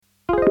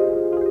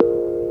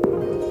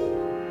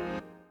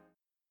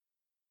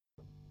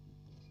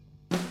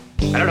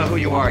I don't know who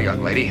you are,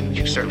 young lady, but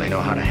you certainly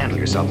know how to handle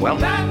yourself well.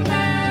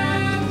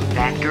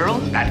 Batgirl?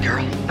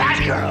 Batgirl?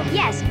 Batgirl!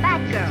 Yes,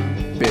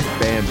 Batgirl. Biff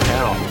Bam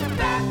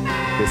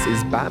Pow. This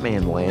is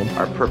Batman Land.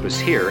 Our purpose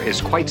here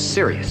is quite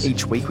serious.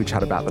 Each week we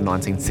chat about the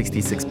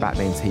 1966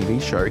 Batman TV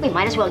show, We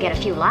might as well get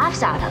a few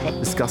laughs out of it.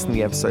 discussing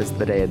the episodes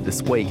that aired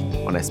this week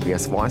on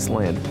SBS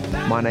Viceland.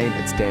 My name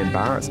is Dan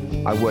Barrett.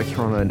 I work here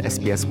on an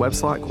SBS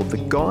website called The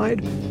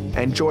Guide,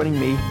 and joining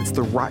me is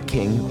the Rat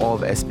King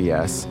of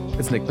SBS.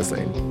 It's Nick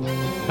Bassine.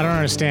 I don't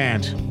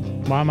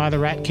understand. Why am I the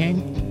Rat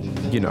King?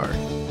 You know.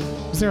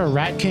 Was there a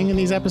Rat King in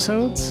these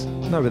episodes?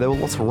 No, but there were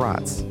lots of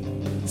rats.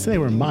 So they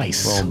were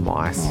mice. Well,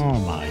 mice. Oh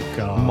my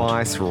God.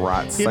 Mice,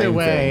 rats, Either same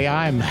way, thing.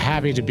 I'm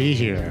happy to be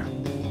here.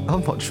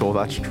 I'm not sure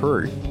that's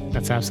true.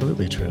 That's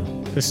absolutely true.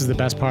 This is the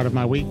best part of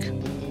my week.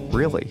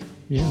 Really?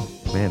 Yeah.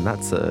 Man,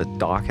 that's a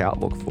dark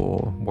outlook for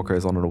what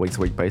goes on a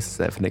week-to-week basis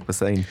there for Nick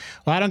Bassine.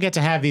 Well, I don't get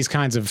to have these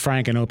kinds of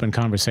frank and open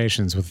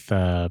conversations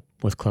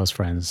with close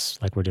friends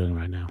like we're doing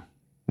right now.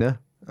 Yeah?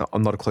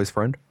 I'm not a close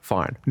friend?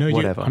 Fine. No,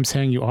 whatever. I'm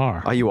saying you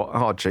are. Are you?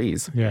 Oh,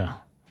 geez. Yeah.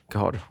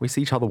 God, we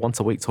see each other once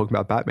a week talking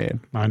about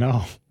Batman. I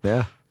know.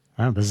 Yeah.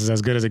 Well, this is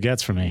as good as it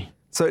gets for me.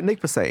 So,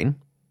 Nick Bassine,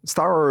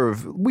 star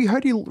of... We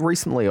heard you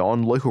recently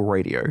on local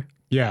radio.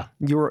 Yeah,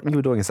 You were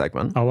doing a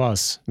segment. I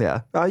was.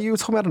 Yeah. You were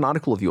talking about an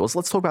article of yours.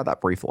 Let's talk about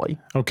that briefly.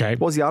 Okay.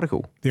 What was the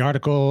article? The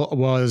article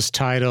was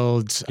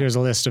titled, Here's a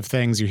list of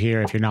things you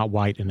hear if you're not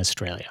white in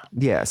Australia.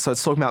 Yeah, so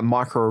it's talking about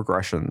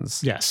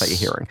microaggressions Yes. that you're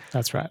hearing.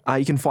 That's right.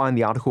 You can find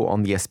the article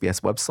on the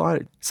SBS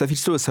website. So if you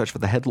just do a search for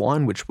the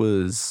headline, which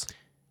was...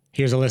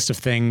 Here's a list of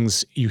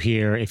things you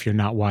hear if you're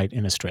not white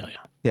in Australia.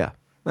 Yeah.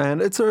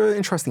 And it's an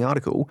interesting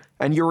article.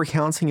 And you're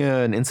recounting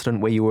an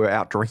incident where you were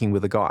out drinking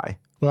with a guy.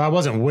 Well, I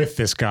wasn't with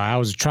this guy. I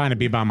was trying to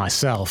be by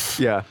myself.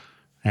 Yeah.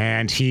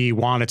 And he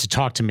wanted to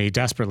talk to me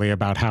desperately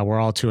about how we're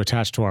all too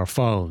attached to our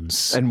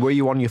phones. And were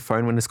you on your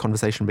phone when this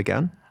conversation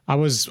began? I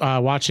was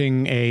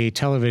watching a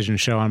television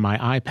show on my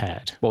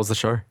iPad. What was the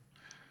show?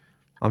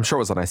 I'm sure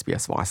it was on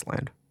SBS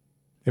Viceland.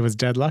 It was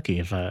dead lucky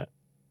if I...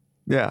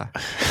 Yeah.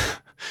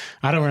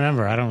 I don't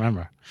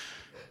remember.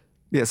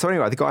 Yeah, so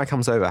anyway, the guy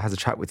comes over, has a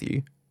chat with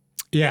you.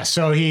 Yeah,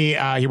 so he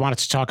wanted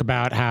to talk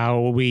about how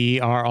we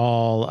are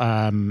all...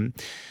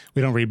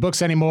 we don't read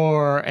books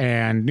anymore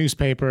and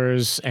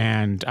newspapers,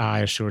 and I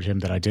assured him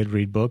that I did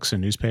read books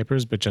and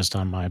newspapers, but just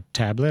on my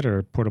tablet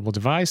or portable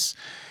device.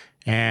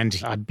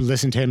 And I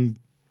listened to him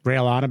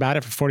rail on about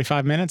it for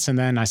 45 minutes, and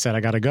then I said,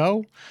 I got to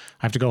go.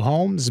 I have to go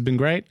home. This has been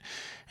great.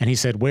 And he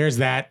said, where's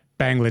that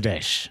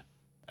Bangladesh?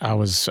 I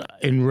was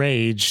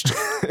enraged,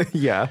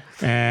 Yeah.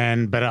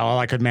 but all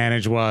I could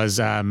manage was,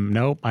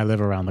 nope, I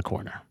live around the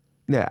corner.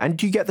 Yeah, and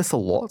do you get this a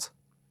lot?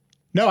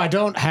 No, I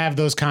don't have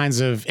those kinds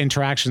of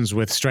interactions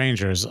with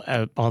strangers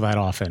all that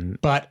often.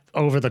 But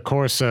over the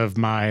course of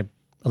my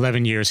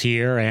 11 years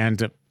here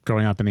and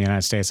growing up in the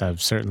United States,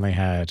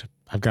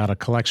 I've got a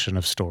collection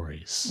of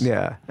stories.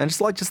 Yeah, and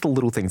just the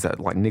little things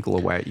that like niggle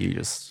away at you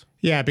just...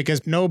 Yeah,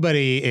 because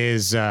nobody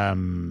is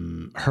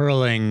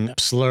hurling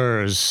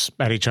slurs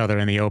at each other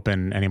in the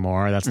open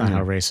anymore. That's not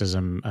how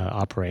racism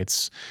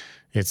operates.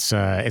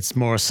 It's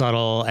more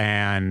subtle,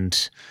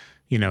 and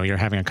you're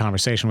having a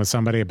conversation with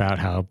somebody about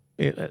how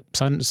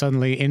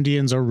suddenly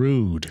Indians are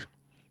rude.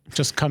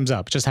 Just comes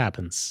up, just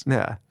happens.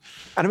 Yeah.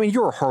 And I mean,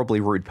 you're a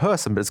horribly rude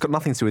person, but it's got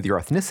nothing to do with your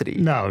ethnicity.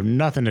 No,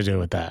 nothing to do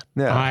with that.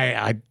 Yeah.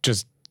 I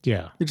just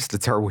You're just a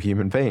terrible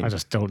human being. I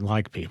just don't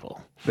like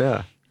people.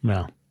 Yeah.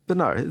 No. But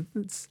no,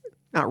 it's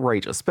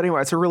outrageous. But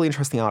anyway, it's a really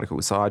interesting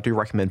article, so I do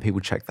recommend people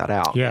check that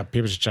out. Yeah,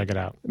 people should check it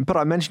out. But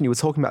I mentioned you were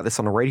talking about this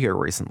on the radio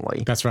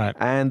recently. That's right.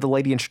 And the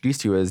lady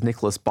introduced you as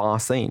Nicholas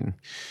Bassine.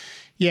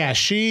 Yeah,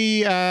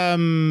 she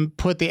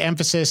put the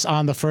emphasis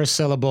on the first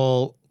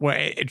syllable where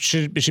it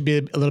should be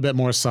a little bit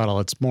more subtle.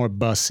 It's more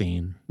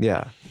Bassine.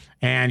 Yeah.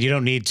 And you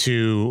don't need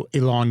to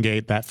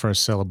elongate that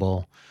first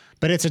syllable.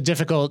 But it's a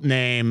difficult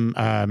name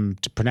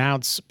to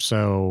pronounce,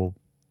 so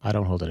I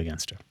don't hold it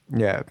against her.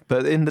 Yeah.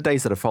 But in the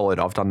days that have followed,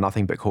 I've done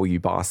nothing but call you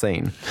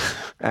Bassine.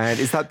 And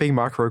is that being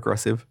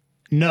microaggressive?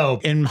 No.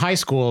 In high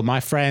school,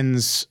 my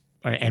friends,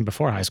 and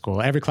before high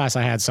school, every class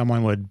I had,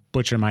 someone would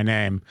butcher my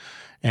name.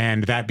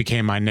 And that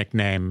became my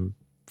nickname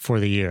for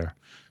the year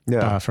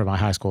for my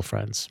high school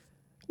friends.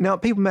 Now,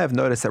 people may have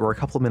noticed that we're a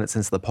couple of minutes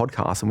into the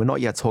podcast and we're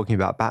not yet talking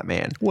about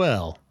Batman.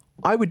 Well,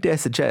 I would dare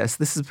suggest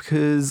this is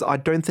because I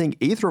don't think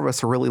either of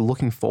us are really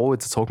looking forward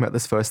to talking about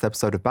this first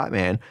episode of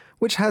Batman,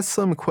 which has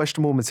some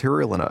questionable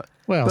material in it.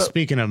 well,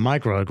 speaking of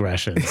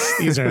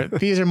microaggressions,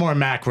 these are more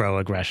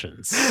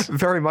macroaggressions.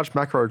 Very much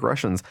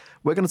macroaggressions.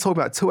 We're going to talk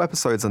about 2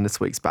 episodes on this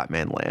week's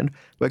Batman Land.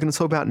 We're going to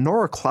talk about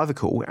Nora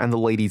Clavicle and the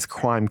Ladies'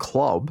 Crime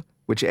Club,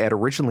 which aired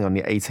originally on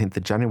the 18th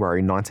of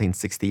January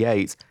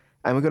 1968.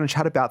 And we're going to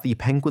chat about the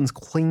Penguins'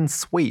 Clean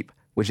Sweep,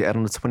 which aired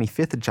on the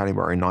 25th of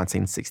January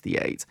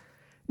 1968.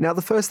 Now,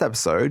 the first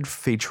episode,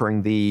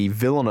 featuring the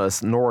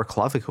villainous Nora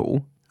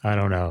Clavicle... I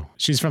don't know.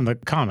 She's from the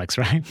comics,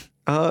 right?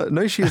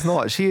 No, she is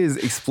not. She is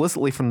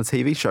explicitly from the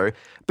TV show.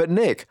 But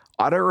Nick,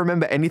 I don't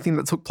remember anything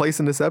that took place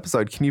in this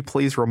episode. Can you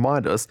please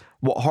remind us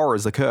what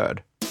horrors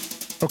occurred?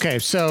 Okay,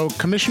 so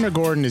Commissioner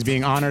Gordon is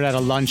being honored at a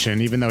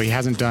luncheon, even though he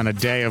hasn't done a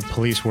day of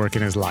police work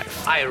in his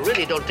life. I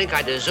really don't think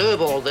I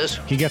deserve all this.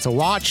 He gets a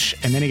watch,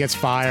 and then he gets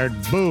fired.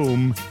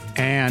 Boom.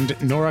 And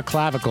Nora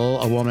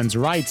Clavicle, a woman's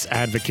rights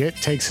advocate,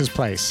 takes his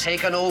place.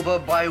 Taken over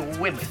by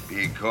women.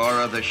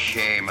 Begorra, the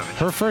shame of it.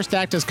 Her first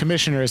act as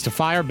commissioner is to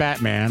fire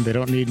Batman. They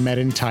don't need men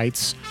in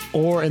tights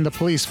or in the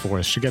police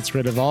force. She gets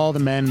rid of all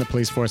the men in the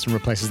police force and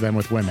replaces them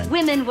with women.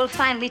 Women will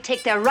finally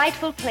take their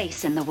rightful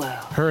place in the world.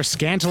 Her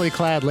scantily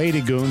clad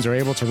lady goons are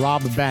able to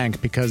rob a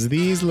bank because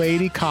these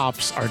lady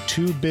cops are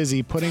too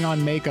busy putting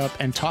on makeup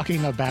and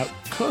talking about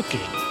cooking.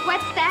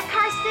 What's that,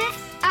 Car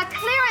 6? A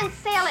clearance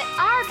sale at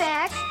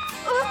Arbex.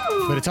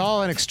 Ooh. But it's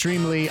all an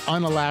extremely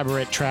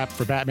unelaborate trap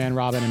for Batman,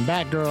 Robin, and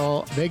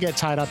Batgirl. They get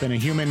tied up in a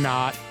human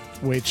knot,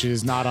 which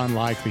is not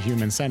unlike the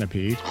human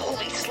centipede.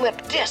 Holy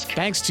slip disc.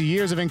 Thanks to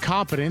years of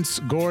incompetence,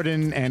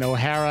 Gordon and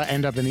O'Hara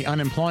end up in the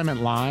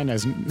unemployment line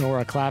as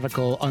Nora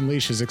Clavicle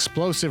unleashes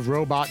explosive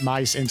robot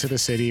mice into the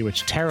city,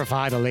 which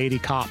terrify the lady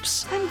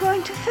cops. I'm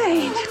going to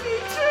faint.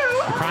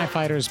 The crime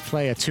fighters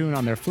play a tune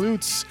on their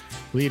flutes,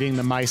 leading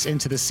the mice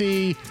into the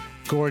sea.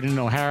 Gordon,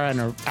 O'Hara,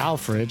 and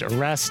Alfred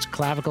arrest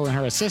Clavicle and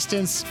her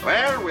assistants.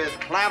 Well, with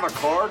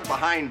clavichord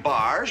behind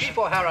bars. Chief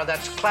O'Hara,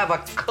 that's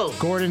clavicle.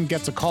 Gordon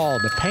gets a call.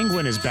 The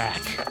Penguin is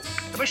back.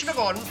 Commissioner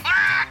Gordon.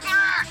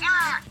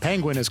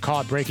 Penguin is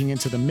caught breaking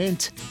into the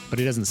mint, but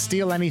he doesn't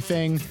steal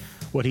anything.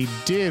 What he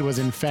did was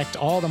infect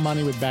all the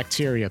money with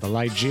bacteria, the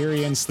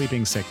Ligerian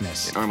sleeping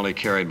sickness. Normally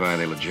carried by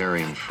the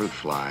Ligerian fruit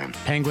fly.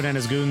 Penguin and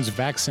his goons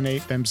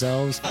vaccinate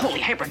themselves Holy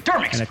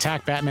hypodermics! and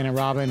attack Batman and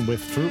Robin with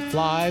fruit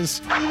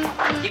flies.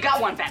 You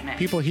got one, Batman.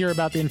 People hear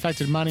about the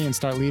infected money and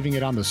start leaving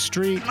it on the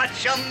street.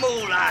 Much a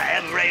moolah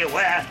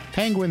everywhere.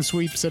 Penguin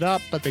sweeps it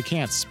up, but they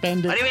can't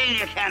spend What it. do you mean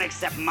you can't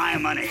accept my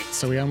money?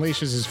 So he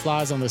unleashes his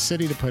flies on the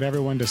city to put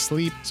everyone to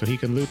sleep so he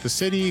can loot the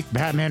city.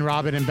 Batman,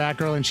 Robin, and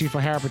Batgirl and Chief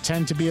O'Hara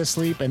pretend to be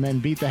asleep and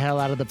then beat the hell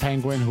out of the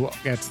Penguin, who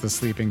gets the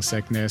sleeping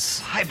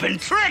sickness. I've been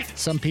tricked.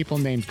 Some people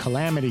named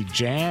Calamity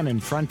Jan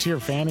and Frontier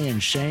Fanny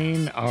and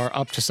Shane are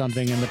up to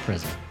something in the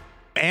prison.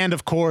 And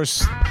of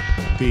course,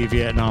 the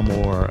Vietnam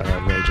War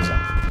rages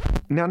on.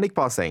 Now, Nick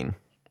Barsine,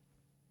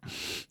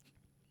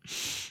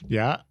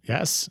 Yeah,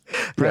 yes.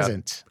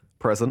 Present.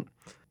 present.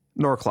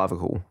 Nora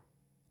Clavicle.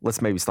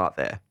 Let's maybe start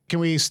there. Can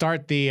we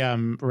start the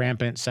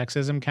rampant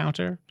sexism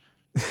counter?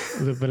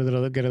 Get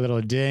a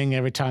little ding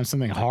every time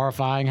something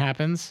horrifying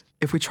happens.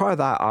 If we try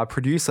that, our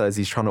producer, as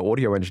he's trying to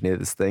audio engineer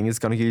this thing, is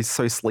going to get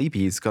so sleepy,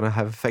 he's going to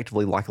have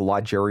effectively like a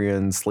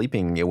Ligerian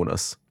sleeping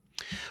illness.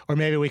 Or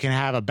maybe we can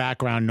have a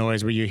background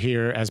noise where you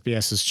hear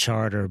SBS's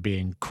charter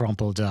being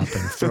crumpled up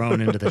and thrown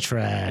into the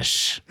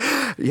trash.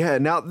 Yeah,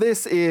 now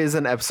this is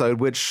an episode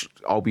which,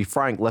 I'll be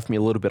frank, left me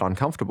a little bit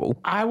uncomfortable.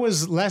 I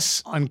was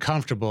less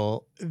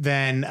uncomfortable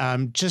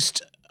than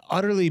just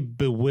utterly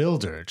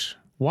bewildered.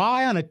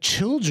 Why on a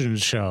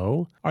children's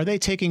show are they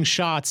taking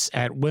shots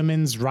at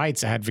women's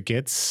rights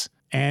advocates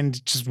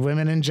and just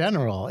women in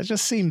general? It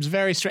just seems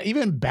very strange.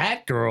 Even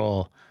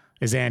Batgirl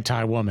is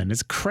anti-woman.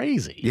 It's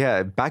crazy.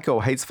 Yeah,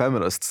 Batgirl hates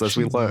feminists, as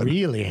we learn.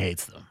 Really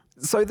hates them.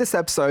 So this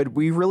episode,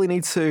 we really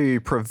need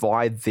to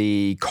provide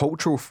the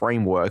cultural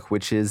framework,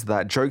 which is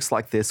that jokes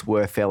like this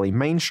were fairly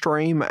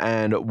mainstream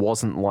and it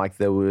wasn't like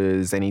there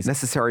was any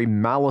necessary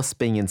malice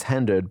being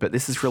intended, but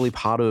this is really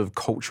part of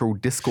cultural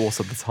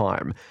discourse at the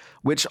time,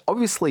 which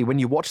obviously when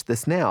you watch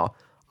this now,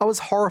 I was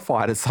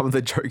horrified at some of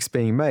the jokes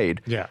being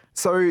made. Yeah.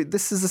 So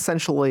this is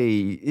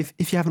essentially,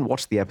 if you haven't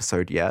watched the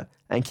episode yet,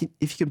 and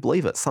if you can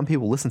believe it, some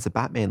people listen to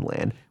Batman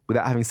Land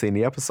without having seen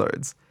the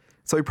episodes.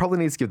 So we probably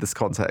need to give this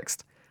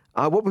context.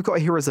 What we've got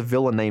here is a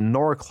villain named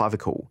Nora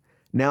Clavicle.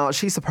 Now,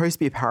 she's supposed to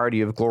be a parody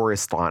of Gloria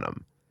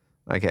Steinem.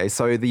 Okay,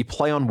 so the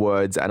play on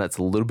words, and it's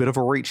a little bit of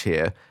a reach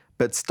here,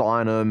 but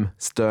Steinem,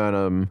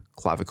 sternum,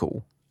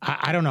 clavicle.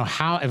 I don't know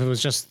how, if it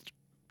was just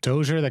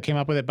Dozier that came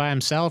up with it by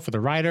himself or the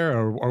writer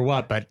or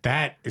what, but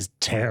that is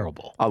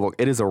terrible. Oh, look,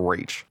 it is a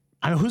reach.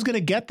 I mean, who's going to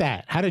get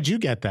that? How did you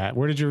get that?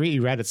 Where did you read?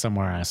 You read it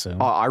somewhere, I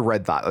assume. Oh, I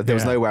read that. There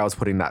was no way I was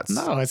putting that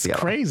No, it's together.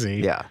 crazy.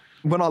 Yeah.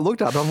 When I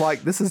looked at it, I'm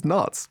like, this is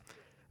nuts.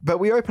 But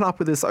we open up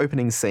with this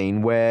opening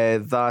scene where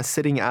they're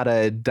sitting at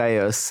a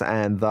dais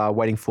and they're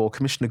waiting for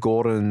Commissioner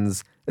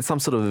Gordon's. It's some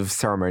sort of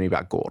ceremony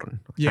about Gordon.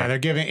 Yeah, they're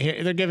giving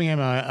him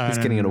He's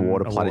getting an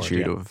award, a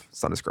platitude yeah. of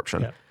some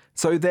description. Yeah.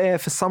 So there,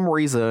 for some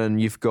reason,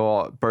 you've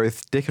got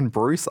both Dick and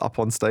Bruce up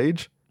on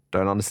stage.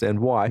 Don't understand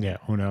why. Yeah,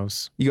 who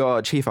knows? You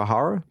got Chief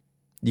O'Hara.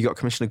 You got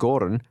Commissioner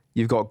Gordon.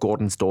 You've got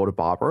Gordon's daughter,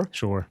 Barbara.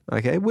 Sure.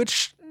 Okay,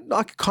 which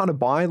I could kind of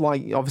buy.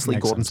 Like, obviously,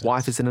 Makes Gordon's some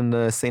wife isn't in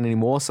the scene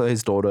anymore, so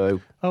his daughter.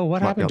 Oh,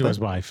 what might happened be to out his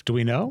wife? Do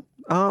we know?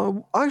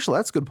 Actually,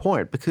 that's a good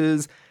point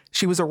because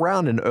she was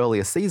around in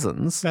earlier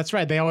seasons. That's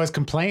right. They always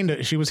complained.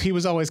 He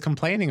was always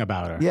complaining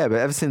about her. Yeah, but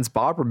ever since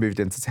Barbara moved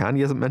into town,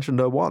 he hasn't mentioned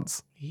her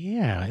once.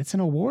 Yeah, it's an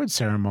award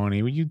ceremony.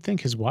 You'd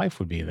think his wife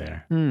would be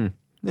there.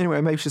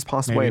 Anyway, maybe she's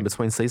passed away in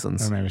between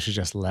seasons. Or maybe she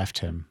just left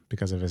him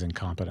because of his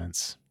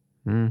incompetence.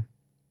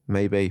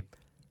 Maybe.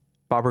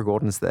 Barbara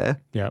Gordon's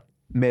there. Yep.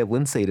 Mayor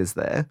Linseed is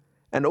there.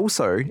 And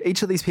also,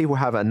 each of these people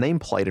have a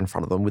nameplate in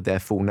front of them with their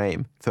full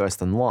name,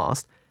 first and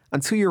last.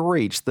 until you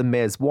reach the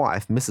mayor's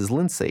wife, Mrs.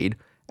 Linseed,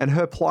 and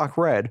her plaque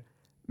read,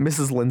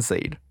 Mrs.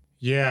 Linseed.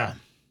 Yeah.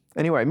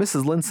 Anyway,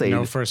 Mrs. Linseed...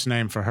 No first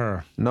name for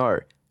her. No.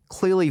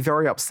 Clearly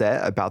very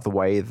upset about the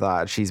way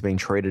that she's been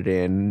treated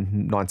in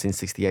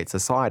 1968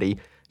 society.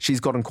 She's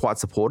gotten quite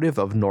supportive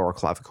of Nora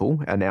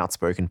Clavicle, an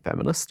outspoken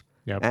feminist.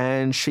 Yep.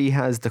 And she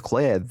has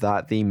declared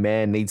that the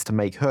mayor needs to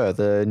make her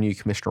the new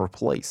commissioner of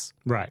police.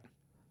 Right.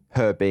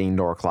 Her being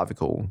Nora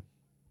Clavicle.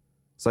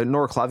 So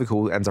Nora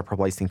Clavicle ends up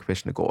replacing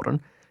Commissioner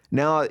Gordon.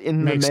 Now,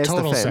 in Makes the mayor's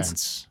total defense,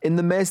 sense. in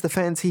the mayor's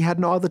defense, he had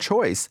no other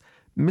choice.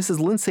 Mrs.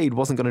 Linseed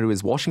wasn't going to do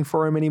his washing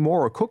for him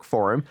anymore or cook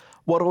for him.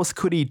 What else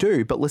could he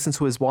do but listen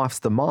to his wife's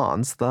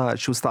demands that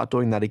she'll start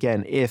doing that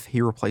again if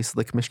he replaces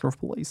the commissioner of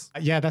police?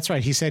 Yeah, that's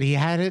right. He said he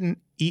hadn't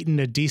eaten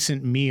a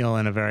decent meal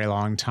in a very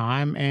long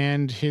time,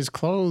 and his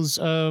clothes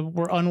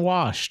were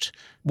unwashed.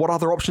 What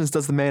other options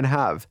does the man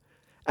have?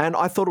 And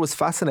I thought it was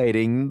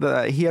fascinating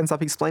that he ends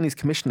up explaining to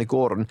Commissioner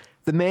Gordon,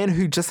 the man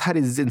who just had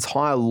his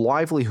entire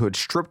livelihood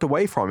stripped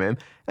away from him,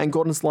 and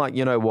Gordon's like,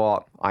 you know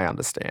what? I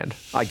understand.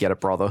 I get it,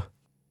 brother.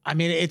 I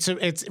mean,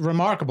 it's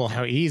remarkable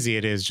how easy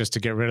it is just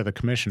to get rid of the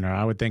commissioner.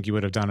 I would think you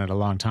would have done it a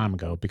long time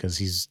ago because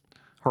he's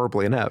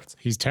horribly inept.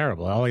 He's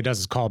terrible. All he does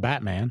is call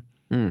Batman.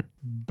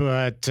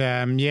 But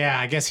yeah,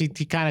 I guess he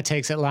kind of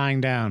takes it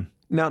lying down.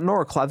 Now,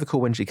 Nora Clavicle,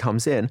 when she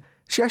comes in,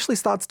 she actually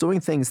starts doing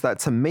things that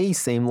to me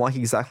seem like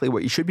exactly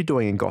what you should be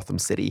doing in Gotham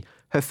City.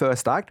 Her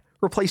first act,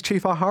 replace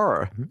Chief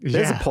O'Hara.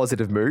 There's a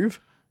positive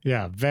move.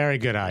 Yeah, very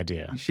good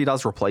idea. She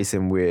does replace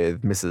him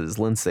with Mrs.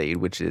 Linseed,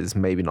 which is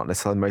maybe not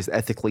necessarily the most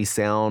ethically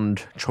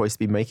sound choice to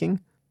be making.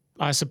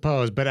 I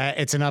suppose, but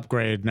it's an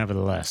upgrade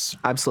nevertheless.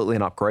 Absolutely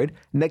an upgrade.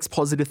 Next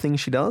positive thing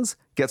she does,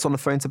 gets on the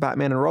phone to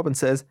Batman and Robin,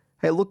 says,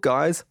 hey, look,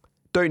 guys,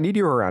 don't need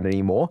you around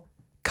anymore.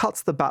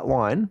 Cuts the bat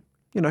line.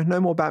 You know,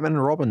 no more Batman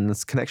and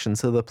Robin's connection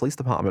to the police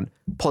department.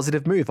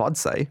 Positive move, I'd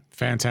say.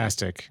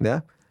 Fantastic.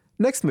 Yeah.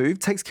 Next move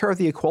takes care of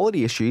the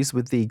equality issues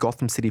with the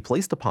Gotham City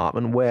Police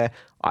Department, where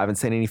I haven't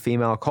seen any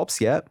female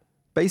cops yet.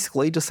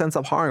 Basically, just ends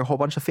up hiring a whole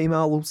bunch of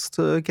females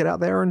to get out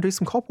there and do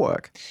some cop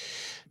work.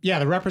 Yeah,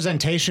 the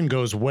representation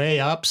goes way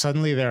up.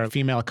 Suddenly there are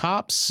female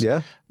cops.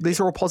 Yeah, these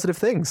are all positive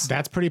things.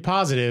 That's pretty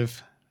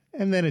positive.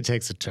 And then it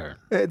takes a turn.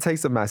 It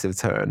takes a massive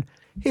turn.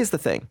 Here's the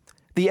thing.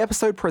 The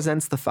episode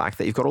presents the fact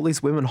that you've got all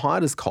these women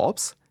hired as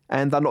cops,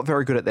 and they're not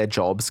very good at their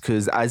jobs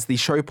because, as the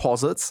show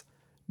posits,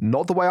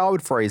 not the way I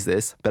would phrase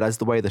this, but as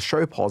the way the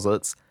show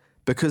posits,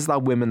 because they're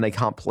women, they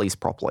can't police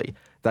properly.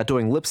 They're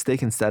doing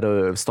lipstick instead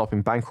of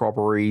stopping bank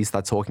robberies.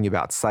 They're talking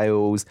about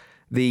sales.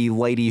 The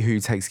lady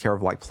who takes care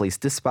of like police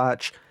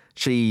dispatch,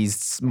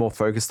 she's more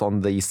focused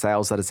on the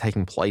sales that are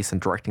taking place and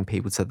directing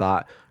people to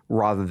that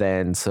rather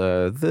than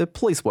to the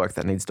police work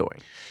that needs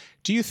doing.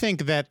 Do you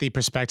think that the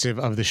perspective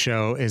of the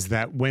show is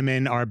that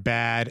women are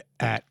bad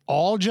at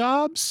all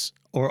jobs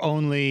or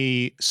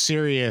only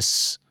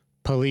serious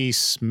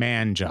police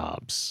man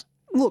jobs?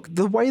 Look,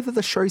 the way that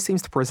the show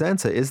seems to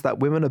present it is that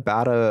women are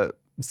bad at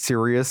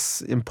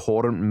serious,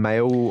 important,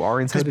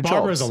 male-oriented jobs.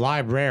 Barbara's a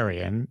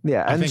librarian.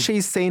 Yeah, and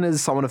she's seen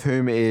as someone of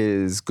whom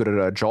is good at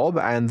her job,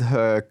 and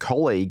her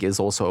colleague is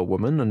also a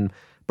woman, and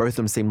both of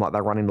them seem like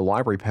they're running the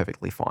library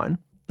perfectly fine.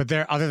 But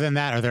other than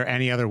that, are there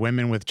any other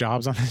women with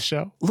jobs on this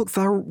show? Look,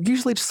 they're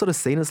usually just sort of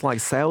seen as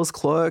like sales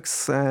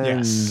clerks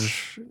and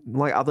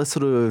like other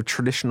sort of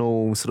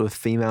traditional sort of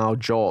female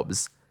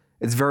jobs.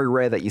 It's very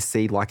rare that you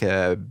see like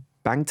a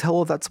bank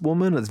teller that's a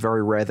woman. It's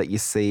very rare that you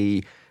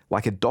see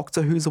like a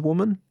doctor who's a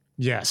woman.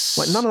 Yes.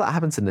 Like none of that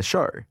happens in the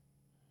show.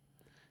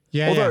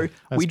 Yeah. Although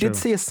we did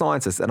see a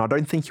scientist, and I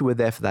don't think you were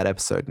there for that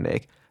episode,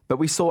 Nick, but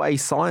we saw a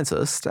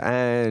scientist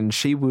and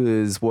she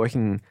was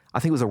working, I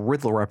think it was a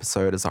Riddler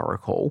episode as I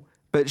recall,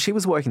 but she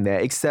was working there,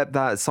 except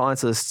that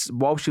scientist,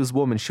 while she was a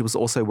woman, she was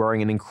also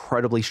wearing an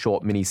incredibly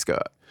short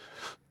miniskirt,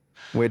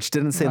 which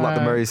didn't seem like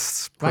the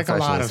most professional.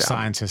 Like a lot of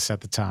scientists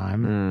at the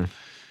time.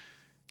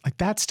 Like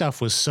that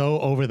stuff was so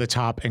over the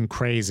top and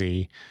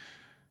crazy.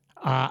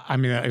 I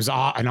mean, it was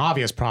an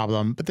obvious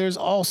problem, but there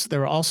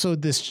were also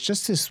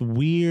this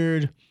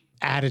weird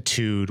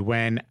attitude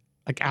when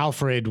like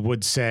Alfred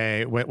would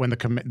say, when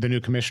the new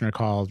commissioner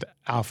called,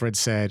 Alfred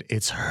said,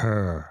 it's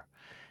her.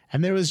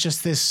 And there was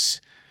just this,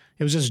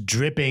 it was just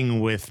dripping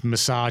with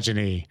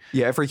misogyny.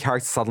 Yeah, every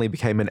character suddenly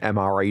became an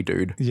MRA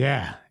dude.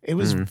 Yeah, it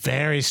was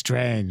very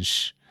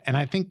strange. And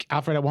I think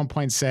Alfred at one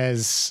point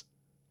says,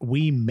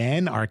 we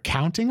men are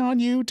counting on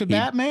you to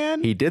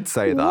Batman? He did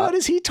say that. What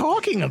is he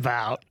talking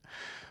about?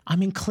 I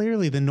mean,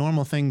 clearly the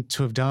normal thing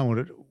to have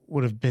done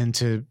would have been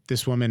to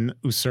this woman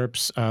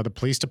usurps the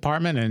police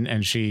department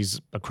and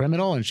she's a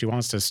criminal and she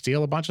wants to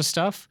steal a bunch of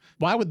stuff.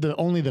 Why would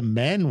only the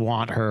men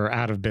want her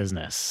out of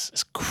business?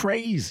 It's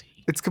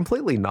crazy. It's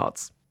completely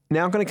nuts.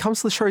 Now, when it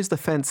comes to the show's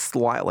defense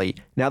slightly,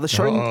 now the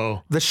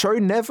show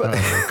never...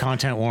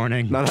 Content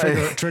warning. No.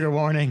 Trigger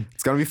warning.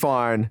 It's going to be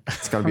fine.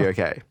 It's going to be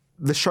okay.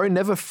 The show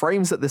never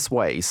frames it this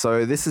way,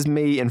 so this is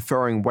me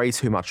inferring way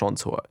too much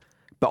onto it.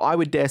 But I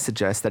would dare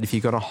suggest that if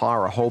you're going to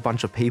hire a whole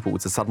bunch of people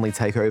to suddenly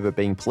take over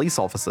being police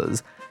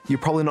officers, you're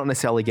probably not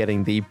necessarily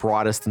getting the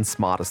brightest and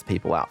smartest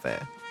people out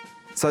there.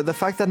 So the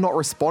fact they're not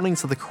responding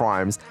to the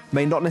crimes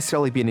may not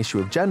necessarily be an issue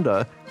of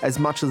gender, as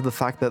much as the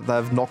fact that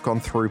they've not gone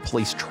through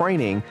police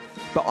training.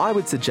 But I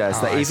would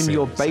suggest that even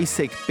your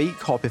basic beat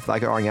cop, if they're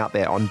going out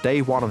there on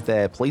day one of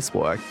their police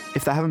work,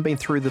 if they haven't been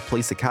through the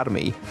police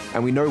academy,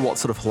 and we know what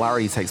sort of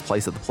hilarity takes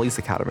place at the police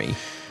academy,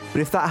 but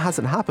if that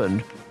hasn't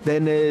happened,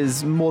 then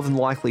there's more than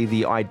likely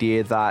the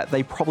idea that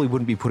they probably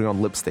wouldn't be putting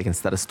on lipstick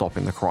instead of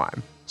stopping the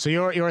crime. So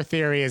your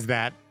theory is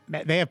that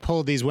they have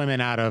pulled these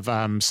women out of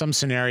some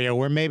scenario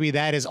where maybe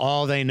that is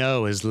all they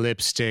know is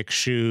lipstick,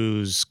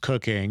 shoes,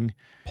 cooking.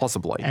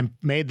 Possibly. And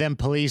made them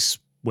police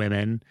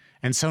women.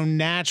 And so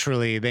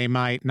naturally, they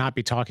might not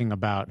be talking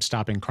about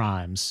stopping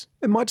crimes.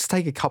 It might just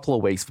take a couple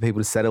of weeks for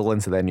people to settle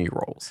into their new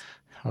roles.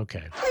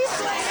 Okay. Please.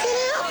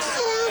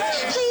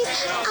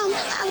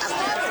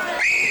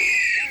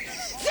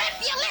 Zip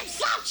your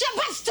lips out your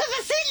butts to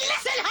the seat.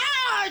 Listen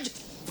hard.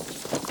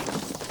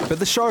 But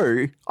the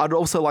show, I'd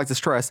also like to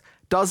stress,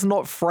 does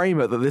not frame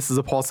it that this is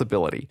a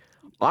possibility.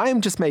 I am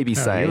just maybe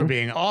saying... You're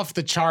being off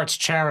the charts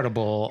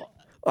charitable.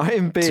 I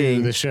am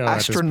being the show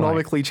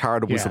astronomically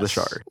charitable to the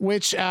show.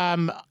 Which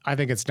I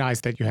think it's nice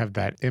that you have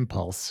that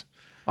impulse.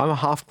 I'm a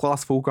half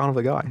glass full kind of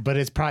a guy. But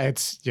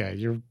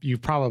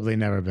you've probably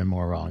never been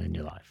more wrong in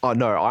your life. Oh,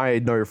 no, I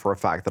know for a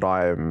fact that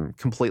I am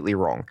completely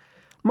wrong.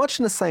 Much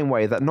in the same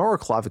way that Nora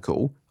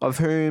Clavicle, of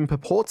whom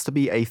purports to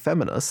be a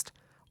feminist,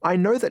 I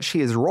know that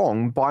she is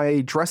wrong by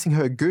dressing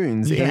her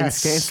goons in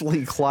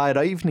scantily clad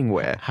evening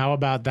wear. How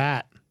about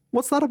that?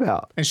 What's that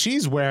about? And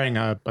she's wearing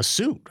a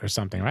suit or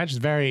something, right? She's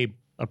very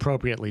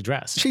appropriately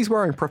dressed. She's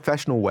wearing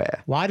professional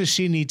wear. Why does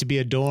she need to be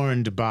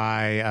adorned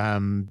by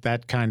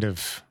that kind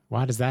of...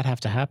 Why does that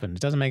have to happen?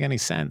 It doesn't make any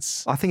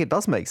sense. I think it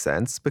does make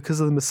sense because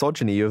of the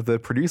misogyny of the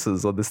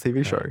producers of this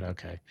TV show.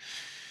 Okay.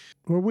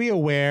 Were we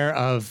aware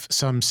of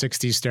some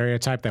 60s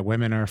stereotype that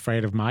women are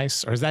afraid of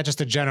mice? Or is that just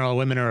a general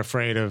women are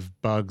afraid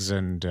of bugs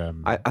and...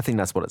 I think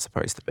that's what it's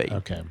supposed to be.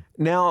 Okay.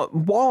 Now,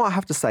 while I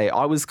have to say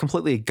I was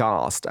completely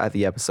aghast at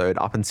the episode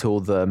up until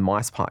the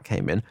mice part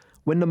came in,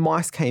 when the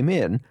mice came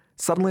in,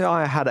 suddenly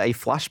I had a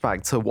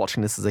flashback to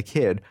watching this as a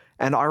kid,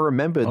 and I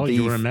remembered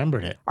you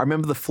remembered it. I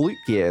remember the flute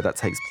gear that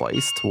takes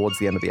place towards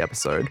the end of the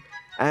episode.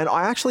 And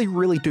I actually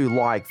really do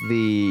like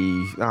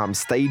the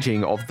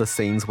staging of the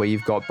scenes where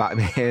you've got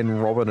Batman,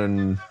 Robin,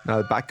 and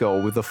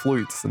Batgirl with the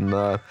flutes. And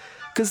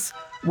because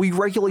we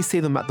regularly see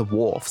them at the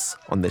wharfs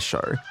on this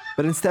show.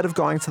 But instead of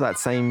going to that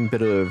same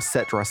bit of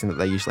set dressing that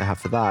they usually have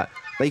for that,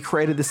 they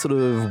created this sort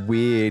of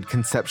weird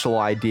conceptual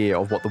idea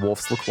of what the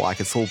wharfs look like.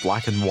 It's all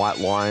black and white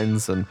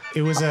lines. And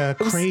it was a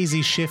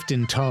crazy shift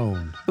in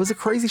tone. It was a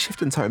crazy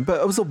shift in tone,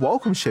 but it was a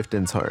welcome shift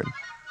in tone.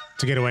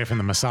 To get away from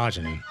the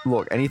misogyny.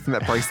 Look, anything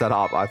that breaks that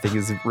up, I think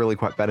is really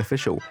quite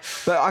beneficial.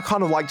 But I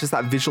kind of like just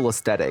that visual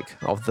aesthetic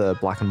of the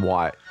black and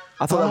white.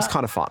 I thought that was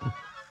kind of fun.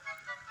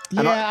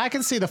 Yeah, I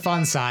can see the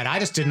fun side. I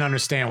just didn't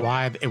understand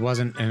why it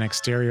wasn't an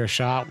exterior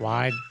shot,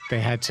 why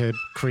they had to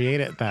create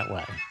it that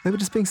way. They were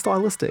just being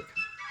stylistic.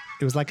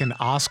 It was like an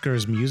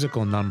Oscars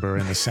musical number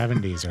in the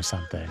 70s or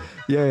something.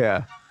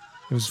 Yeah.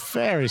 It was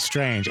very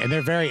strange. And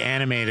they're very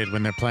animated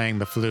when they're playing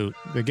the flute.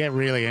 They get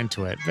really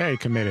into it. Very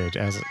committed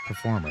as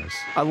performers.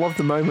 I love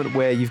the moment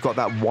where you've got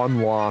that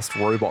one last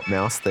robot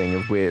mouse thing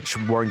of which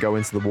won't go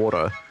into the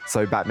water.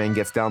 So Batman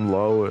gets down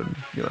low and,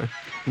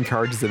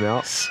 encourages him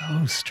out.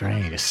 So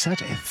strange. It's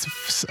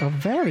a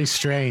very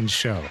strange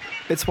show.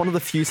 It's one of the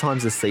few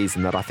times this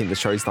season that I think the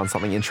show's done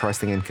something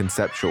interesting and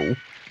conceptual.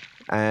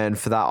 And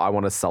for that, I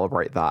want to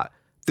celebrate that.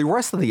 The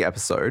rest of the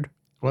episode...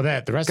 Well,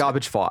 the rest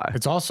garbage fire.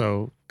 It's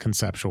also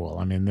conceptual.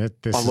 I mean, this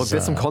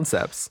there's some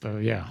concepts.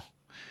 Yeah.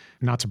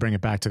 Not to bring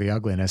it back to the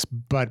ugliness,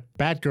 but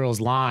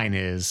Batgirl's line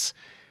is,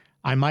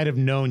 I might have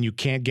known you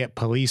can't get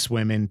police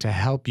women to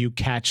help you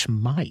catch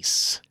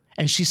mice.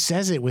 And she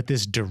says it with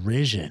this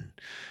derision.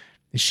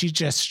 She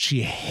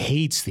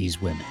hates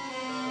these women.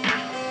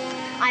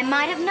 I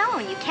might have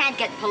known you can't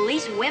get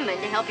police women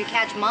to help you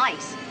catch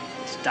mice.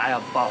 It's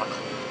diabolical.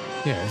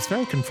 Yeah, it's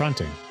very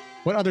confronting.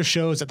 What other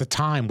shows at the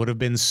time would have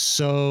been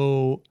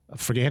so,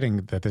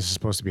 forgetting that this is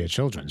supposed to be a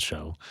children's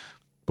show,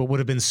 but would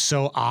have been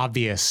so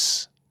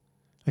obvious?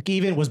 Like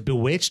even was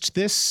Bewitched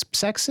this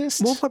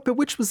sexist? Well, like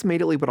Bewitched was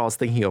immediately what I was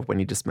thinking of when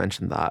you just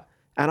mentioned that.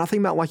 And I think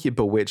about like your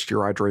Bewitched,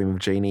 your I Dream of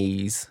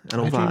Genies and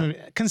all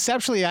that.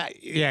 Conceptually,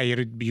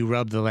 you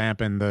rub the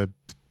lamp and the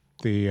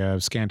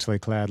scantily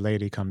clad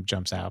lady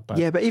jumps out. But.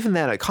 Yeah, but even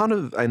then, it kind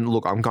of, and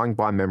look, I'm going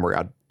by memory.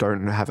 I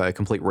don't have a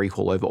complete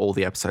recall over all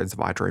the episodes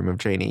of I Dream of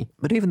Jeannie.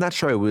 But even that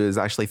show was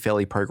actually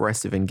fairly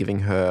progressive in giving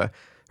her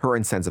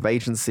own sense of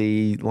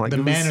agency. Like the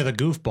men are the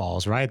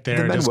goofballs, right? They're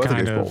the men just were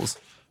kind the goofballs.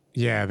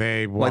 Yeah,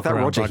 they walk like that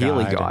around Roger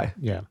Healy guy.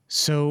 Yeah.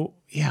 So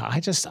yeah,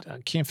 I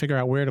can't figure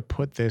out where to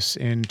put this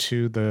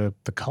into the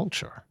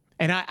culture.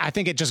 And I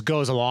think it just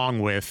goes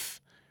along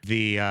with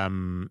the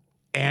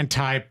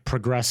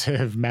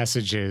anti-progressive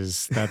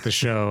messages that the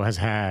show has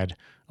had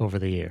over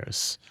the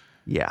years.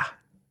 Yeah.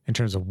 In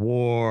terms of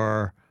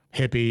war,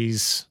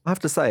 hippies. I have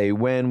to say,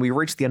 when we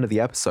reached the end of the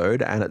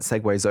episode and it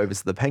segues over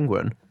to the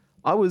Penguin,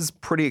 I was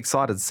pretty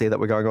excited to see that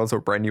we're going on to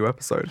a brand new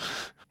episode.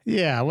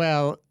 Yeah,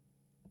 well,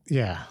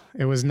 Yeah,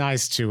 it was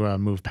nice to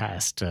move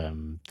past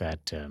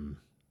that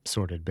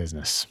sordid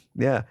business.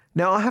 Yeah.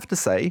 Now, I have to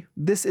say,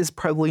 this is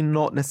probably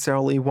not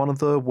necessarily one of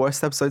the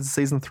worst episodes of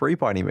season 3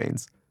 by any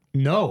means.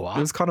 No. It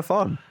was kind of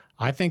fun.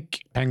 I think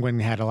Penguin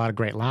had a lot of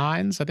great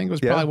lines. I think it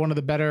was probably one of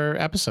the better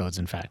episodes,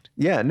 in fact.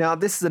 Yeah. Now,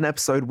 this is an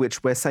episode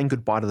which we're saying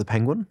goodbye to the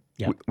Penguin.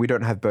 Yep. We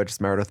don't have Burgess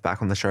Meredith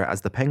back on the show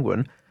as the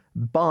Penguin,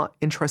 but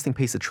interesting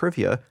piece of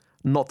trivia,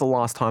 not the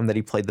last time that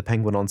he played the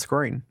Penguin on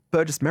screen.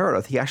 Burgess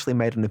Meredith, he actually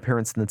made an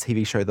appearance in the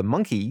TV show The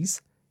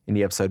Monkees, in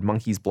the episode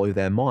Monkeys Blow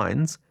Their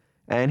Minds,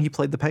 and he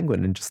played the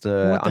Penguin in just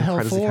an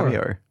uncredited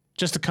cameo.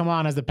 Just to come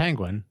on as the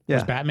Penguin? Yeah.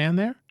 Was Batman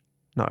there?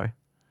 No,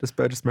 just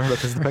Burgess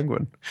Meredith as the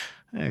Penguin.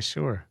 Yeah,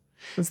 sure.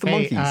 It's the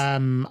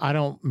Monkees. I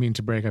don't mean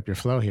to break up your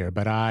flow here,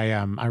 but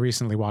I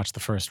recently watched the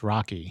first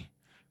Rocky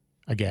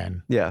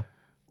again. Yeah.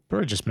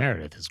 Burgess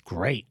Meredith is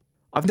great.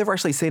 I've never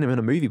actually seen him in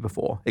a movie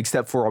before,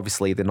 except for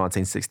obviously the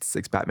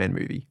 1966 Batman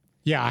movie.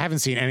 Yeah, I haven't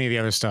seen any of the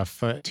other stuff.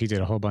 But he did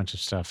a whole bunch of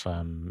stuff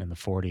in the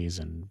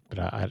 40s, but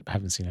I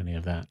haven't seen any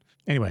of that.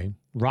 Anyway,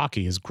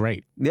 Rocky is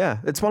great. Yeah,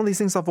 it's one of these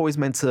things I've always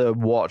meant to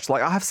watch.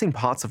 Like, I have seen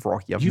parts of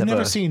Rocky. You've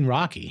never seen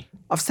Rocky?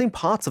 I've seen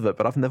parts of it,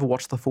 but I've never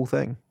watched the full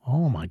thing.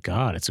 Oh my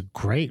God, it's a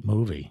great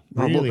movie.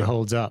 Really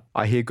holds up.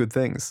 I hear good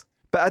things.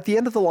 But at the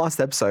end of the last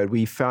episode,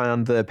 we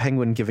found the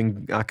Penguin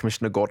giving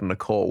Commissioner Gordon a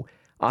call,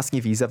 asking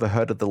if he's ever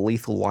heard of the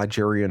lethal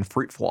Ligerian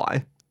fruit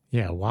fly.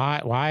 Yeah,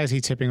 why is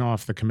he tipping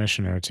off the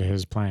commissioner to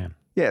his plan?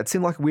 Yeah, it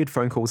seemed like a weird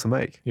phone call to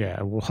make. Yeah,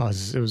 it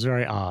was. It was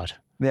very odd.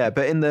 Yeah,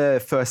 but in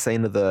the first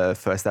scene of the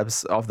first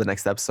episode of the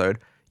next episode,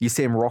 you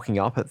see him rocking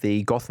up at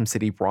the Gotham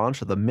City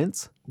branch of the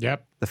Mint.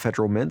 Yep. The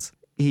Federal Mint.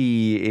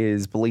 He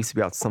is believed to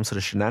be up to some sort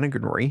of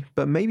shenaniganry,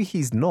 but maybe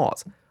he's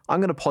not.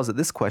 I'm going to posit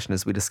this question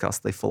as we discuss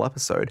the full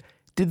episode.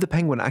 Did the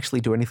Penguin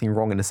actually do anything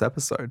wrong in this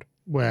episode?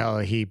 Well,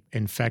 he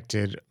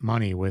infected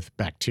money with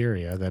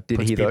bacteria that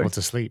puts people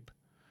to sleep.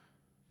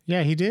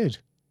 Yeah, he did.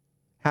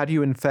 How do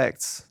you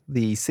infect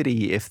the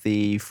city if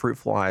the fruit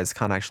flies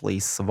can't actually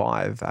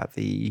survive at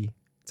the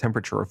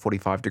temperature of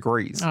 45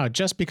 degrees? Oh,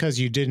 just because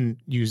you didn't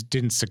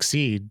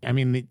succeed. I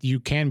mean, you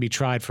can be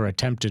tried for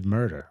attempted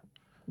murder.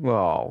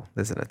 Well,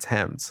 there's an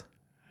attempt.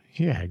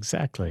 Yeah,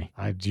 exactly.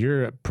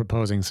 You're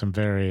proposing some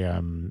very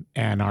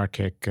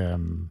anarchic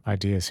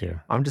ideas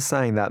here. I'm just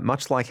saying that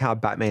much like how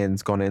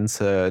Batman's gone in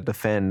to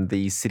defend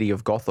the city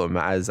of Gotham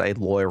as a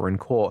lawyer in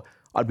court,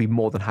 I'd be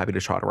more than happy to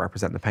try to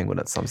represent the Penguin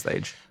at some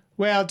stage.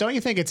 Well, don't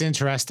you think it's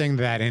interesting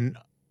that in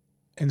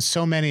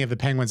so many of the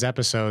Penguin's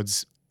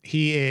episodes,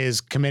 he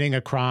is committing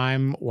a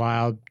crime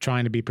while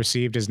trying to be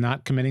perceived as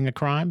not committing a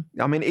crime?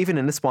 I mean, even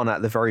in this one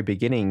at the very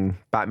beginning,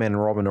 Batman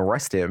and Robin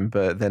arrest him,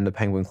 but then the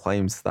Penguin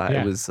claims that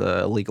it was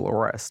a legal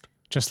arrest.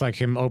 Just like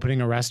him opening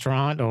a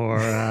restaurant or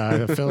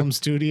a film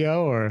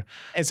studio, or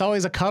it's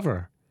always a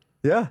cover.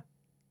 Yeah.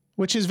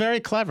 Which is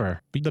very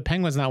clever. The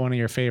Penguin's not one of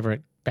your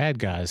favorite bad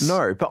guys.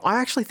 No, but I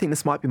actually think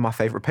this might be my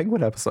favorite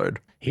Penguin episode.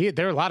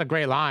 There are a lot of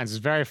great lines. It's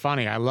very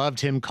funny. I loved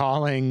him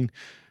calling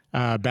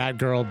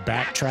Batgirl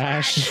bat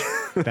trash.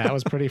 That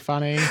was pretty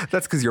funny.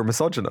 That's because you're a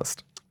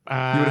misogynist. You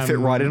would have fit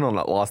right in on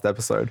that last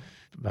episode.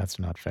 That's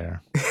not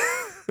fair.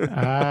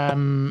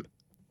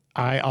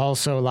 I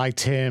also liked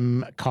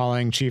him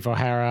calling Chief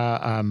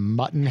O'Hara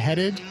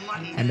mutton-headed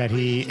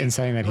and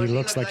saying that he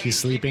looks like he's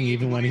sleeping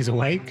even when he's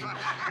awake.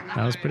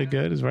 That was pretty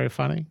good. It was very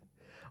funny.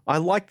 I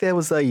like there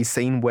was a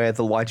scene where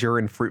the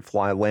Ligerian fruit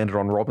fly landed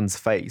on Robin's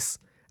face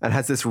and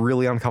has this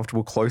really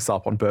uncomfortable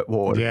close-up on Burt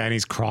Ward. Yeah, and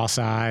he's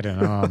cross-eyed,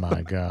 and oh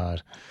my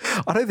God.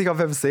 I don't think I've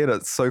ever seen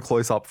it so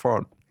close up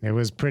front. It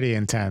was pretty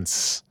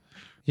intense.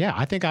 Yeah,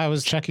 I think I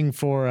was checking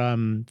for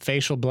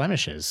facial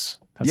blemishes.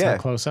 That's how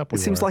close up we were.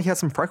 It seems like he has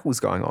some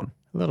freckles going on.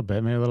 A little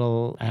bit, maybe a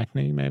little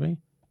acne, maybe.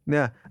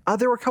 Yeah.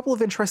 There were a couple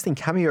of interesting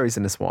cameos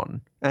in this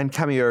one, and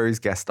cameos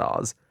guest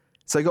stars.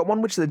 So you got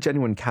one which is a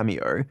genuine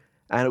cameo,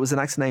 and it was an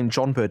actor named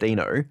John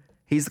Berdino.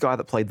 He's the guy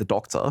that played the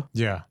Doctor.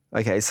 Yeah.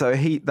 Okay, so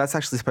that's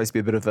actually supposed to be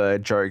a bit of a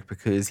joke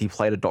because he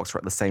played a doctor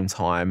at the same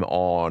time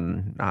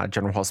on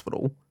General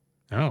Hospital.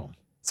 Oh.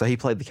 So he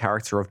played the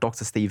character of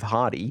Dr. Steve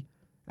Hardy,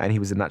 and he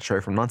was in that show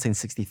from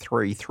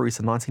 1963 through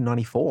to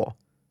 1994,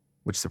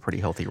 which is a pretty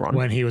healthy run.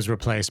 When he was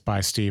replaced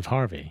by Steve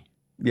Harvey.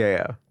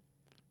 Yeah.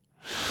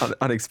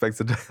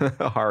 Unexpected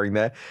hiring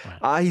there.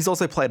 Right. He's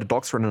also played a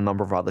doctor in a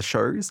number of other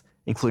shows,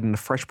 including The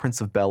Fresh Prince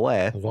of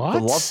Bel-Air, The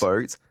Love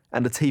Boat,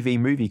 and a TV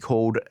movie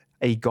called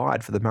A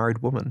Guide for the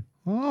Married Woman.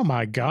 Oh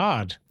my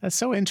God. That's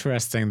so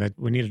interesting that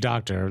we need a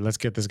doctor. Let's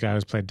get this guy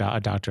who's played a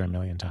doctor a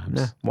million times.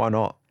 Yeah, why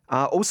not?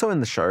 Also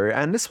in the show,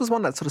 and this was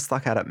one that sort of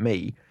stuck out at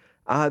me,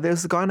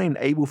 there's a guy named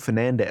Abel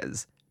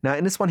Fernandez. Now,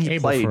 in this one, he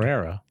played... Abel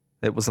Ferreira.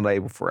 It wasn't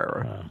Abel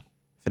Ferreira.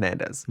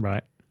 Fernandez.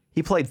 Right.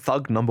 He played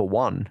Thug Number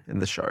 1 in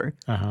the show.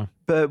 Uh-huh.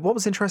 But what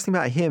was interesting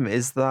about him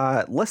is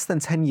that less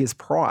than 10 years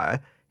prior,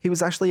 he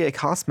was actually a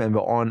cast member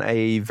on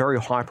a very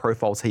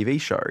high-profile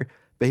TV show,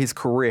 but his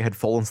career had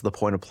fallen to the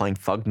point of playing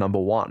Thug Number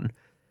 1.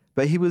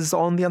 But he was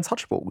on The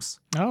Untouchables.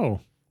 Oh.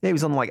 Yeah, he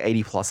was on like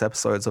 80-plus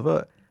episodes of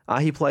it.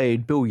 He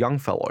played Bill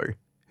Youngfellow,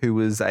 who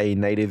was a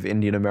native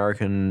Indian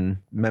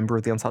American member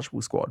of the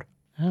Untouchable squad.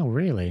 Oh,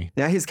 really?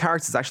 Now, his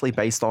character is actually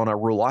based on a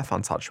real-life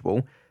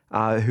Untouchable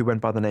who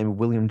went by the name of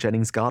William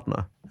Jennings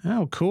Gardner.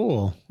 Oh,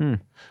 cool.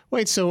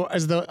 Wait, so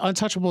is the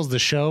Untouchables, the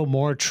show,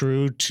 more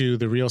true to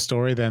the real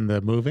story than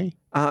the movie?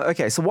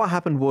 Okay, so what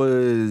happened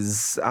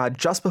was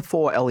just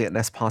before Elliot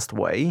Ness passed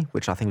away,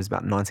 which I think was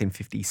about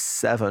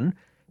 1957,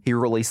 he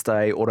released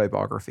a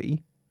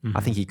autobiography. I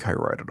think he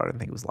co-wrote it. I don't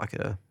think it was like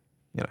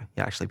he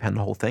actually penned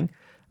the whole thing.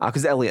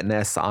 Because Elliot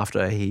Ness,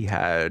 after he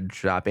had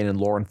been in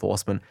law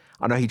enforcement,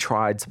 I know he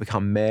tried to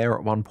become mayor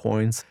at one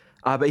point,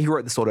 but he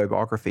wrote this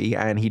autobiography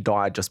and he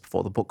died just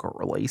before the book got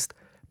released.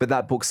 But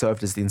that book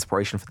served as the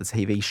inspiration for the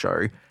TV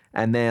show.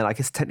 And then I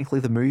guess technically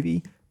the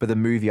movie, but the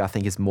movie I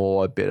think is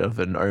more a bit of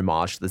an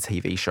homage to the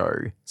TV show.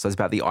 So it's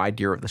about the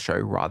idea of the show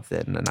rather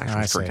than an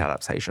actual strict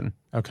adaptation.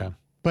 Okay.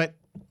 But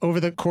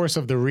over the course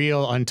of the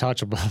real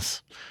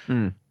Untouchables,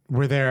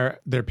 were there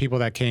people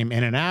that came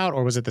in and out,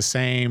 or was it the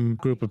same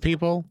group of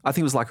people? I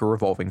think it was like a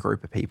revolving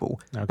group of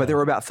people. Okay. But there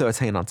were about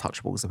 13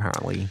 Untouchables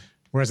apparently.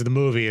 Whereas in the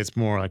movie, it's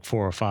more like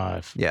 4 or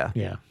 5. Yeah.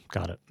 Yeah.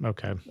 Got it.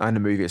 Okay. And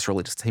the movie, it's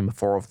really just a team of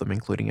 4 of them,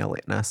 including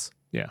Elliot Ness.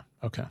 Yeah.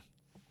 Okay.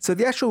 So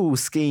the actual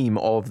scheme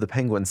of the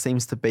Penguin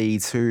seems to be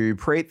to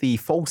create the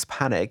false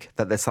panic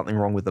that there's something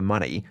wrong with the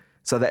money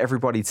so that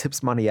everybody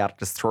tips money out and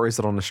just throws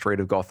it on the street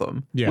of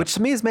Gotham, which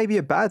to me is maybe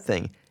a bad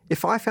thing.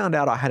 If I found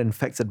out I had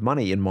infected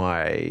money in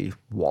my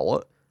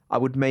wallet, I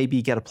would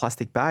maybe get a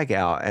plastic bag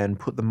out and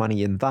put the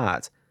money in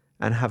that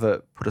and have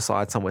it put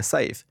aside somewhere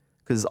safe.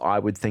 Because I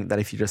would think that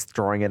if you're just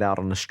throwing it out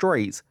on the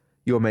street,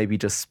 you're maybe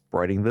just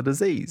spreading the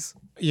disease.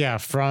 Yeah,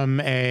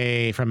 from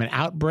an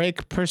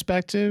outbreak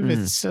perspective, it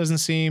doesn't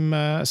seem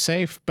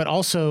safe. But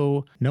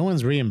also, no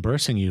one's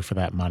reimbursing you for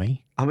that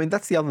money. I mean,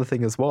 that's the other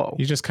thing as well.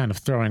 You're just kind of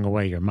throwing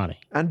away your money.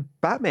 And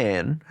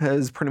Batman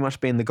has pretty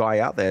much been the guy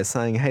out there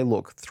saying, hey,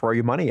 look, throw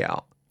your money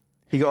out.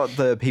 He got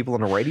the people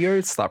on the radio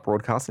to start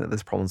broadcasting that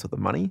there's problems with the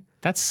money.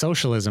 That's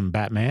socialism,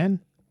 Batman.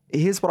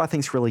 Here's what I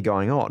think's really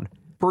going on.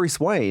 Bruce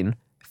Wayne,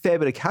 fair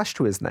bit of cash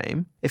to his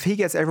name. If he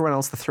gets everyone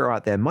else to throw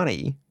out their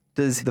money,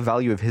 does the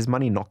value of his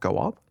money not go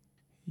up?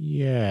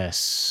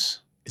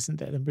 Yes. Isn't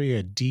that be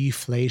a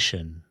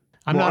deflation?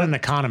 I'm not an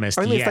economist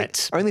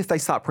yet. Only if they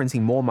start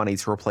printing more money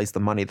to replace the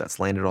money that's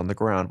landed on the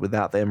ground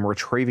without them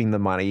retrieving the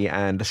money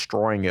and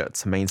destroying it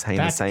to maintain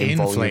the same volume.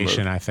 That's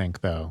inflation, I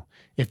think, though.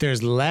 If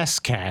there's less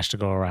cash to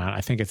go around,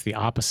 I think it's the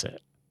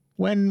opposite.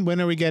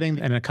 When are we getting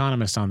an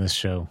economist on this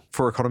show?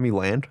 For Economy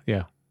Land?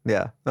 Yeah.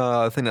 Yeah.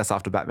 I think that's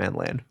after Batman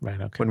Land. Right,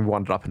 okay. When we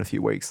wind it up in a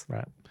few weeks.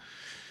 Right.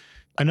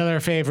 Another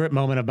favorite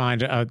moment of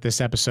mine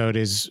this episode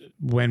is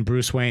when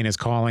Bruce Wayne is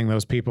calling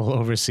those people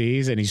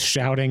overseas and he's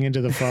shouting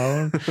into the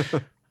phone.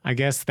 I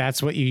guess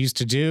that's what you used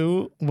to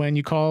do when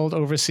you called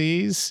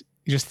overseas.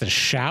 Just to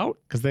shout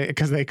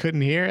because they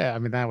couldn't hear. I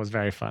mean, that was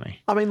very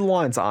funny. I mean,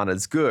 lines aren't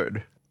as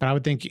good. But I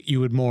would think you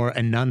would more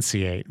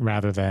enunciate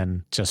rather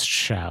than just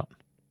shout.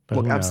 But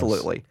look,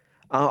 absolutely.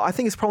 I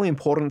think it's probably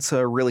important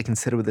to really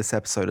consider with this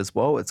episode as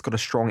well. It's got a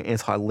strong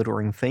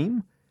anti-littering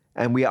theme.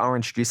 And we are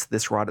introduced to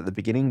this right at the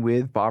beginning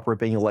with Barbara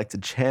being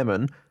elected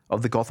chairman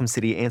of the Gotham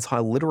City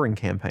anti-littering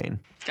campaign.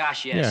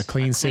 Gosh, yes. Yeah,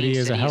 clean city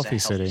is a healthy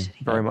city.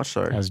 Very much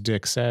so. As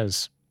Dick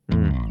says. So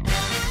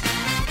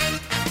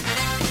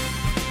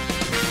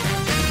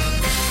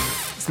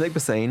Nick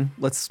Bassine,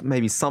 let's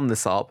maybe sum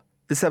this up.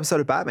 This episode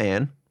of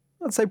Batman,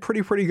 I'd say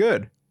pretty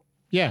good.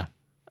 Yeah.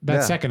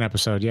 That second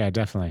episode, yeah,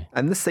 definitely.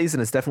 And this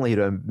season is definitely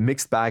a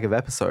mixed bag of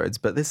episodes,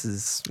 but this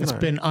is... It's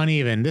been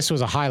uneven. This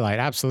was a highlight,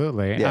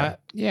 absolutely. Yeah.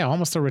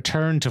 Almost a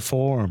return to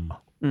form.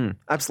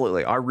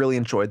 Absolutely. I really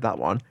enjoyed that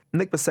one.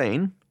 Nick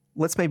Bassine,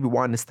 let's maybe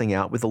wind this thing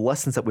out with the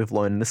lessons that we've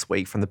learned this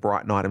week from the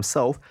Bright Knight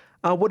himself.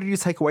 What did you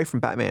take away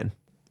from Batman?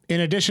 In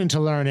addition to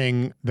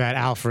learning that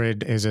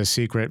Alfred is a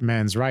secret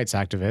men's rights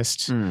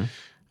activist,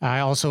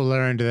 I also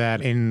learned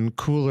that in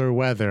cooler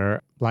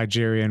weather,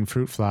 Ligerian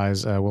fruit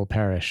flies will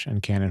perish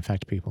and can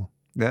infect people.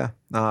 Yeah.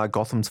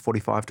 Gotham's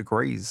 45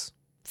 degrees.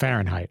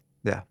 Fahrenheit.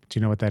 Yeah. Do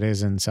you know what that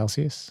is in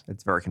Celsius?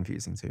 It's very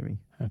confusing to me.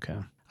 Okay.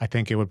 I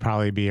think it would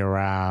probably be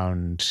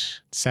around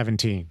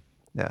 17.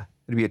 Yeah.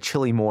 It'd be a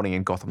chilly morning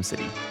in Gotham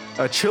City.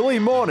 A chilly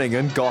morning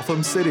in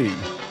Gotham City.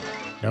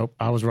 Nope,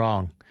 I was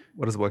wrong.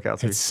 What does it work out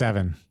to? It's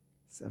 7.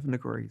 7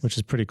 degrees. Which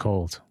is pretty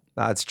cold.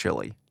 That's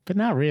chilly. But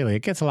not really.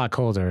 It gets a lot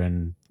colder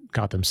in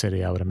Gotham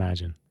City, I would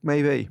imagine.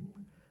 Maybe.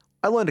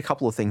 I learned a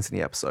couple of things in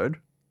the episode.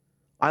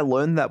 I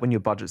learned that when your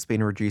budget's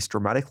been reduced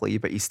dramatically,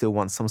 but you still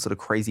want some sort of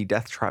crazy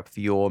death trap for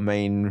your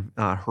main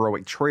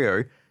heroic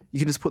trio, you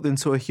can just put them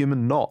into a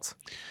human knot.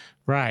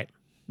 Right.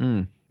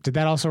 Did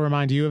that also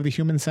remind you of the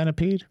human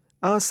centipede?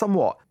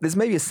 Somewhat. There's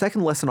maybe a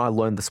second lesson I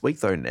learned this week,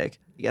 though, Nick,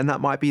 and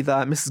that might be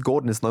that Mrs.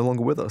 Gordon is no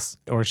longer with us.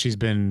 Or she's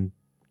been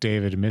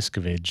David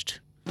Miscaviged.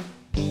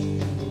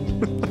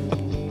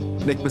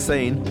 Nick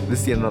Bassine,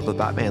 this is yet another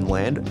Batman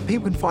Land.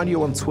 People can find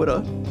you on Twitter.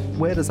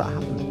 Where does that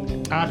happen?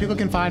 People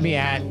can find me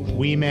at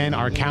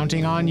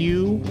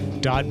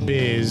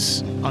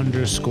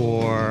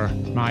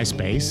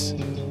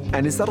wemenarcountingonYou.biz_MySpace.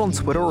 And is that on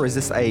Twitter or is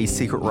this a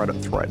secret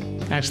Reddit thread?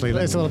 Actually,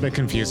 it's a little bit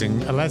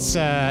confusing.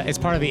 It's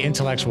part of the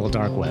intellectual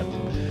dark web.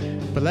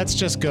 But let's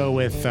just go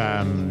with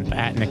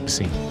at Nick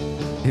Bassine.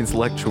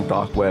 Intellectual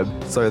dark web.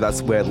 So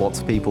that's where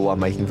lots of people are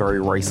making very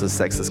racist,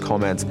 sexist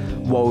comments,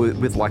 while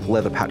with like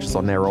leather patches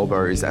on their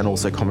elbows and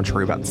also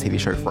commentary about the TV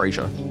show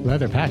Frasier.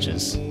 Leather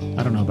patches?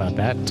 I don't know about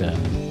that.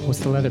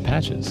 What's the leather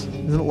patches?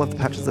 Isn't it leather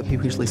patches that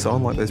people usually sew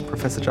on, like those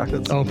professor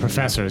jackets? Oh,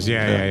 professors.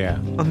 Yeah.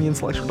 On the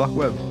intellectual dark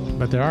web.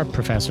 But there are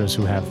professors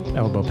who have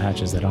elbow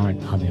patches that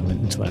aren't on the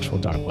intellectual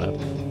dark web.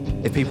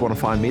 If people want to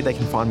find me, they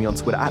can find me on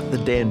Twitter at the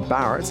Dan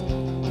Barrett.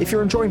 If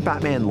you're enjoying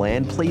Batman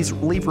Land, please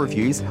leave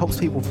reviews, helps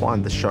people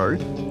find the show.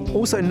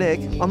 Also, Nick,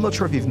 I'm not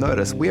sure if you've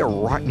noticed, we are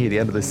right near the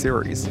end of this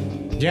series.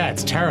 Yeah,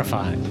 it's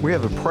terrifying. We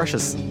have a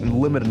precious and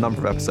limited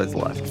number of episodes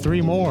left.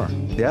 3 more.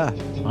 Yeah.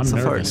 I'm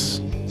nervous.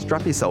 Folks,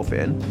 strap yourself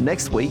in.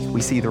 Next week,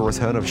 we see the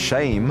return of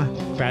Shame.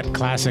 That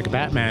classic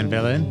Batman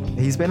villain.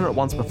 He's been in it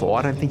once before.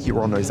 I don't think you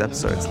were on those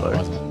episodes,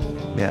 though.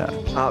 Yeah.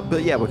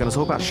 But yeah, we're going to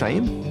talk about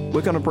Shame.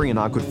 We're going to bring in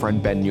our good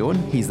friend Ben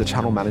Ewan. He's the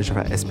channel manager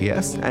for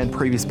SBS and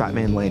previous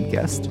Batman Land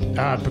guest.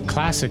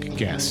 Classic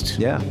guest.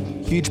 Yeah.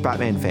 Huge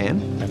Batman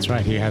fan. That's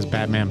right. He has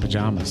Batman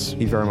pajamas.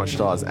 He very much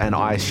does. And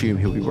I assume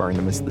he'll be wearing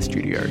them into the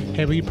studio.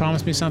 Hey, will you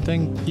promise me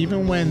something?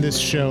 Even when this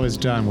show is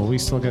done, will we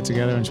still get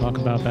together and talk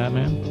about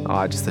Batman?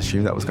 I just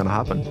assumed that was going to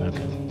happen.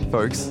 Okay.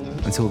 Folks,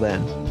 until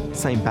then,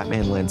 same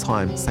Batman Land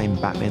time, same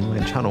Batman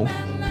Land channel.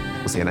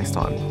 We'll see you next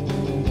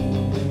time.